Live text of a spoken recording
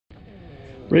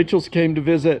Rachel's came to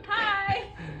visit. Hi!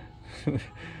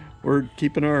 We're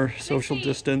keeping our social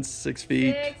distance, 6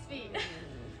 feet. 6 feet.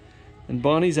 And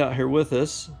Bonnie's out here with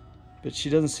us, but she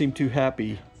doesn't seem too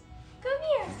happy. Come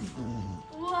here.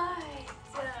 What?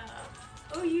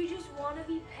 Oh, you just want to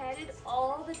be petted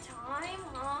all the time,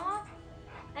 huh?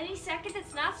 Any second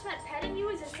that's not spent petting you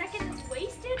is a second that's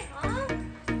wasted, huh?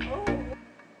 Oh.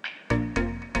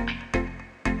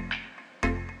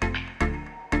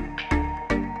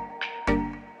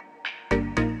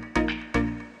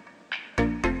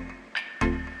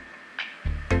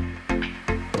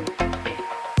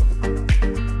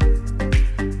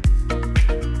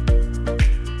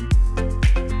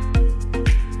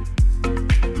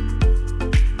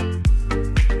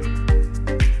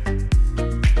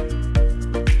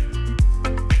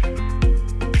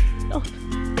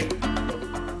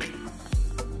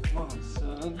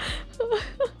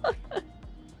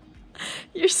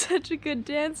 You're such a good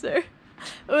dancer.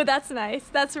 Oh, that's nice.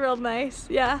 That's real nice.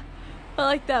 Yeah, I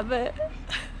like that bit.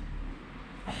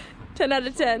 10 out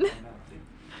of 10.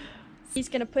 He's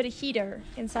gonna put a heater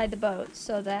inside the boat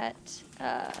so that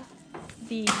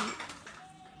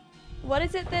what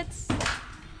is it that's...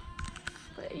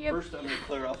 First I'm gonna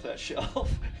clear off that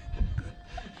shelf.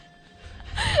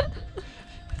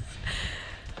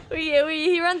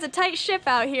 He runs a tight ship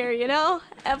out here, you know?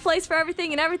 A place for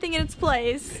everything and everything in its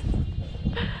place.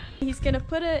 He's gonna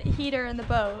put a heater in the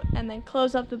boat and then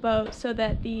close up the boat so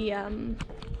that the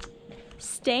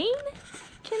stain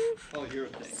can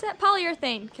set.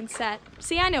 Polyurethane can set.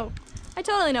 See, I know. I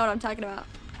totally know what I'm talking about.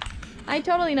 I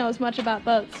totally know as much about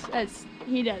boats as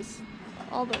he does.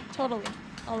 Totally,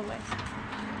 all the way.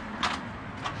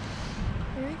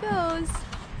 Here he goes.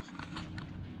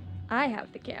 I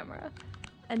have the camera.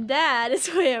 And Dad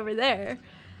is way over there.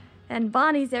 And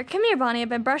Bonnie's there. Come here, Bonnie. I've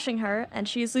been brushing her, and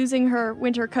she's losing her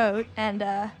winter coat, and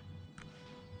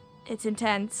it's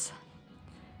intense.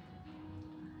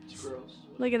 It's gross.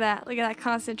 Look at that. Look at that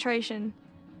concentration.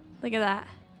 Look at that.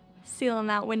 Sealing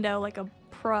that window like a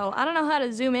pro. I don't know how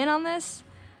to zoom in on this,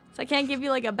 so I can't give you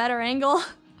like a better angle.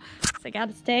 So I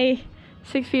gotta stay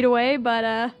 6 feet away,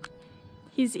 but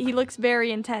he looks very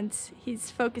intense.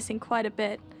 He's focusing quite a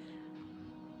bit.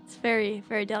 It's very,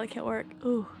 very delicate work.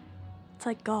 Ooh. It's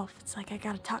like golf. It's like I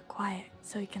gotta talk quiet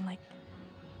so he can like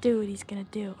do what he's gonna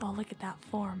do. Oh, look at that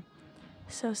form.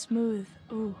 So smooth.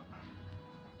 Ooh.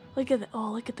 Look at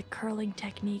the curling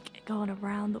technique going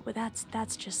around.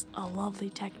 That's just a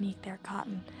lovely technique there,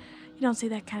 Cotton. You don't see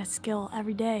that kind of skill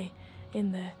every day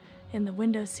in the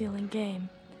window sealing game.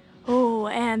 Oh,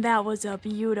 and that was a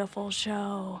beautiful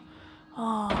show.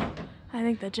 Oh, I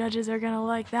think the judges are gonna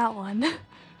like that one.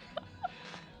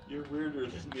 You're weirder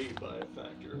than me by a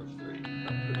factor of 3,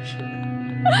 I'm pretty sure.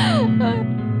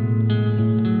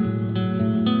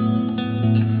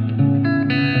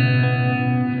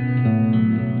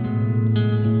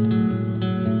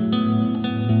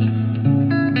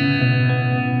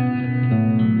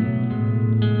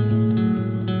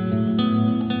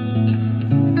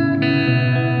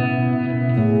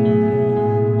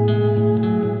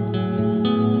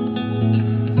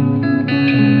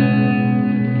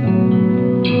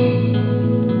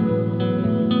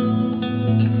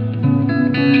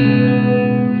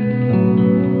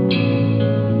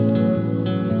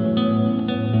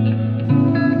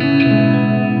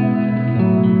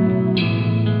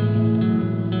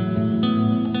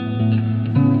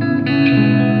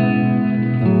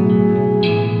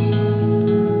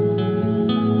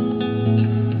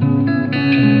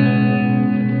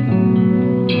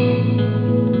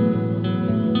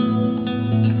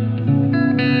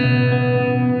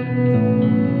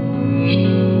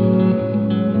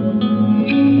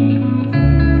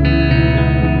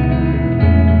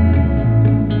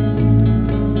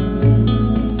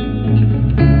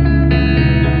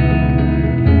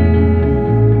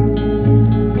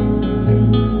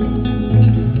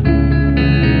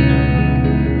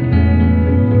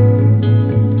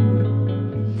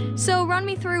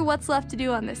 What's left to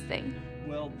do on this thing?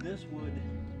 Well, this wood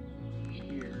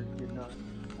here did not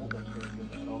hold up very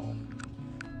good at all.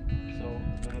 So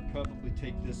I'm going to probably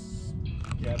take this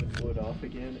gabbed wood off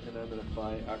again, and I'm going to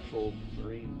buy actual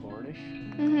marine varnish.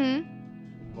 And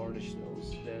varnish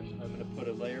those. Then I'm going to put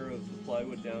a layer of the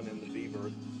plywood down in the beaver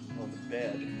on the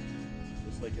bed,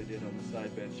 just like I did on the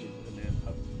side benches, and then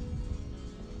up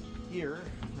here,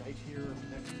 right here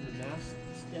next to the mast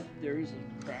step, there's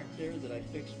a crack there that I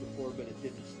fixed before, but it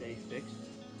didn't stay fixed.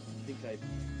 I think I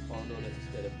found on it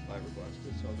instead of fiberglass,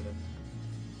 so I'm going to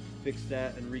fix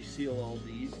that and reseal all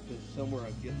these, because somewhere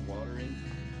I'm getting water in.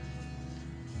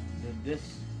 And then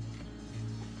this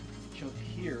chunk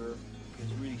here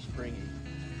is really springy.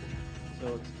 so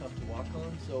it's tough to walk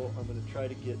on. So I'm going to try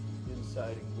to get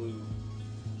inside and glue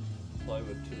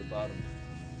plywood to the bottom.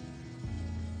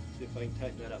 See if I can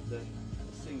tighten that up, then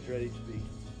this thing's ready to be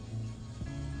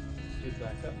stood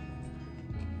back up.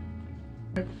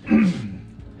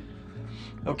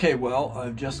 Okay, well,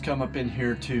 I've just come up in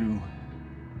here to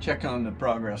check on the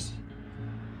progress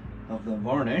of the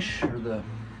varnish, or the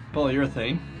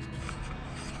polyurethane.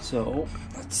 So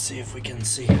let's see if we can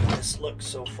see how this looks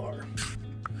so far.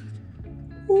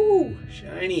 Ooh,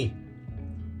 shiny.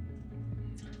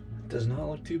 Does not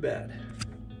look too bad.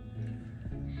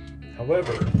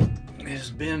 However, it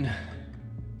hasn't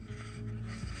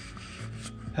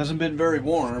been very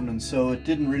warm, and so it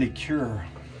didn't really cure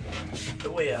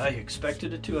the way I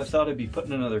expected it to. I thought I'd be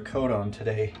putting another coat on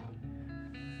today,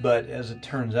 but as it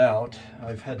turns out,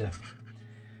 I've had to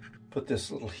put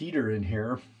this little heater in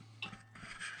here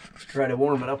to try to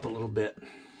warm it up a little bit.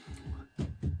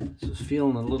 So it's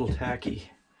feeling a little tacky.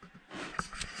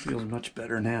 Feels much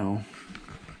better now.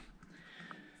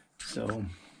 So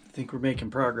I think we're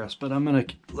making progress, but I'm gonna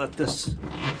let this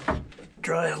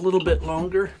dry a little bit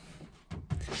longer,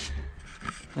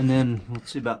 and then we'll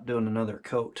see about doing another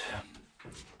coat.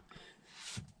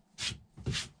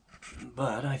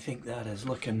 But I think that is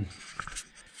looking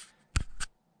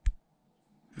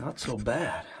not so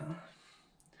bad, huh?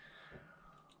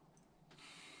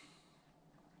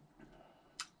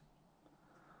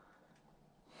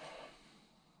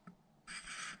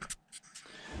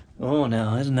 Oh,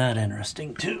 now isn't that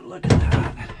interesting too? Look at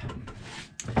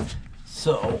that.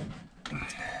 So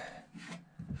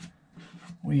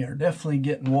we are definitely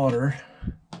getting water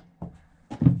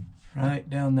right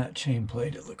down that chain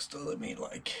plate, it looks to me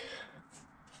like.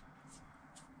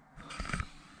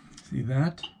 See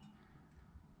that?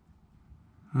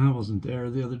 I wasn't there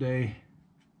the other day.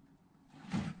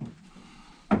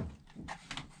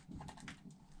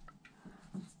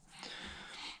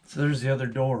 So there's the other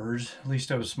doors. At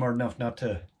least I was smart enough not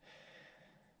to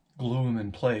glue them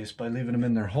in place by leaving them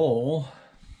in their hole.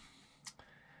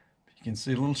 You can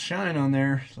see a little shine on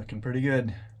there. It's looking pretty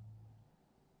good.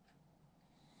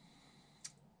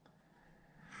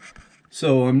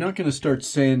 So I'm not going to start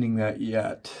sanding that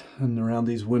yet and around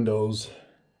these windows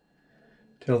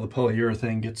till the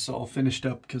polyurethane gets all finished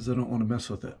up, because I don't want to mess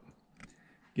with it,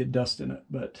 get dust in it.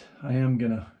 But I am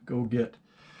going to go get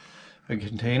a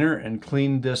container and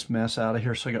clean this mess out of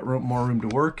here, so I got more room to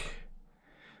work.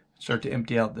 Start to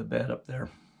empty out the bed up there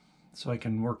so I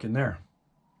can work in there.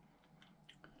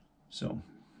 So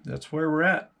that's where we're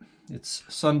at. It's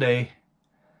Sunday,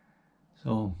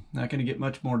 so not going to get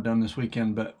much more done this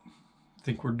weekend, but I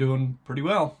think we're doing pretty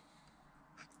well.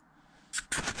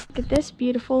 Look at this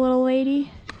beautiful little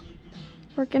lady.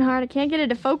 Working hard. I can't get it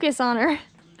to focus on her.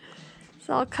 It's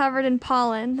all covered in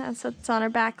pollen. That's what's on her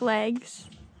back legs.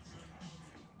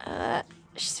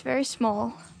 She's very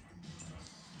small.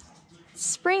 It's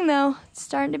spring though. It's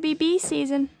starting to be bee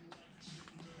season.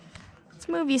 Let's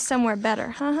move you somewhere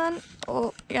better, huh, hon?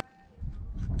 Oh, yeah.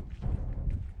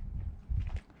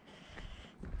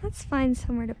 Let's find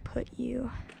somewhere to put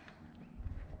you.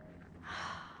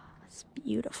 It's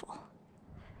beautiful.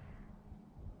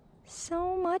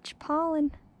 So much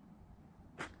pollen.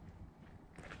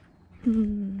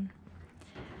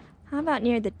 How about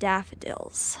near the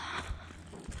daffodils?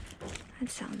 That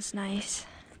sounds nice.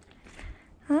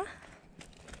 Huh?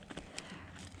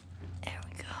 There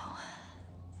we go.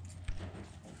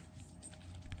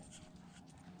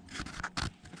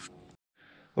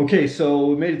 Okay, so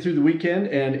we made it through the weekend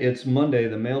and it's Monday.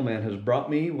 The mailman has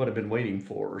brought me what I've been waiting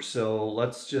for. So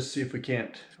let's just see if we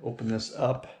can't open this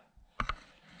up.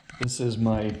 This is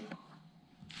my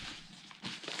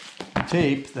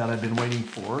tape that I've been waiting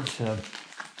for to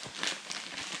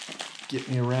get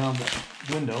me around the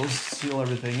windows, seal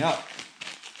everything up.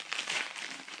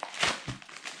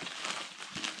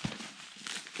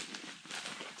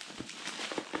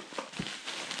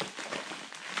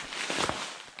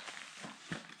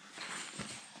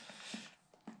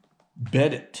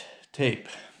 Bedded tape.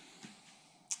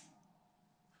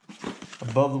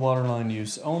 Above the waterline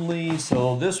use only.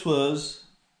 So this was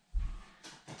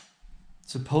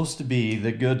supposed to be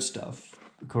the good stuff,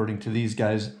 according to these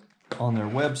guys on their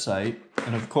website.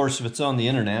 And of course, if it's on the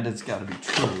internet, it's got to be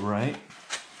true, right?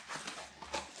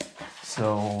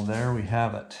 So there we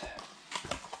have it.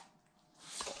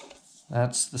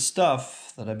 That's the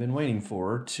stuff that I've been waiting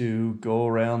for to go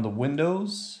around the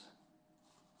windows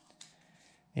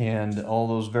and all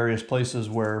those various places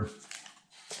where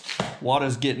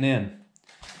water's getting in.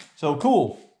 So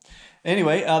cool.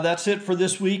 Anyway, that's it for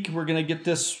this week. We're going to get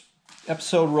this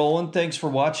episode rolling. Thanks for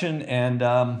watching,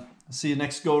 and see you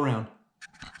next go around.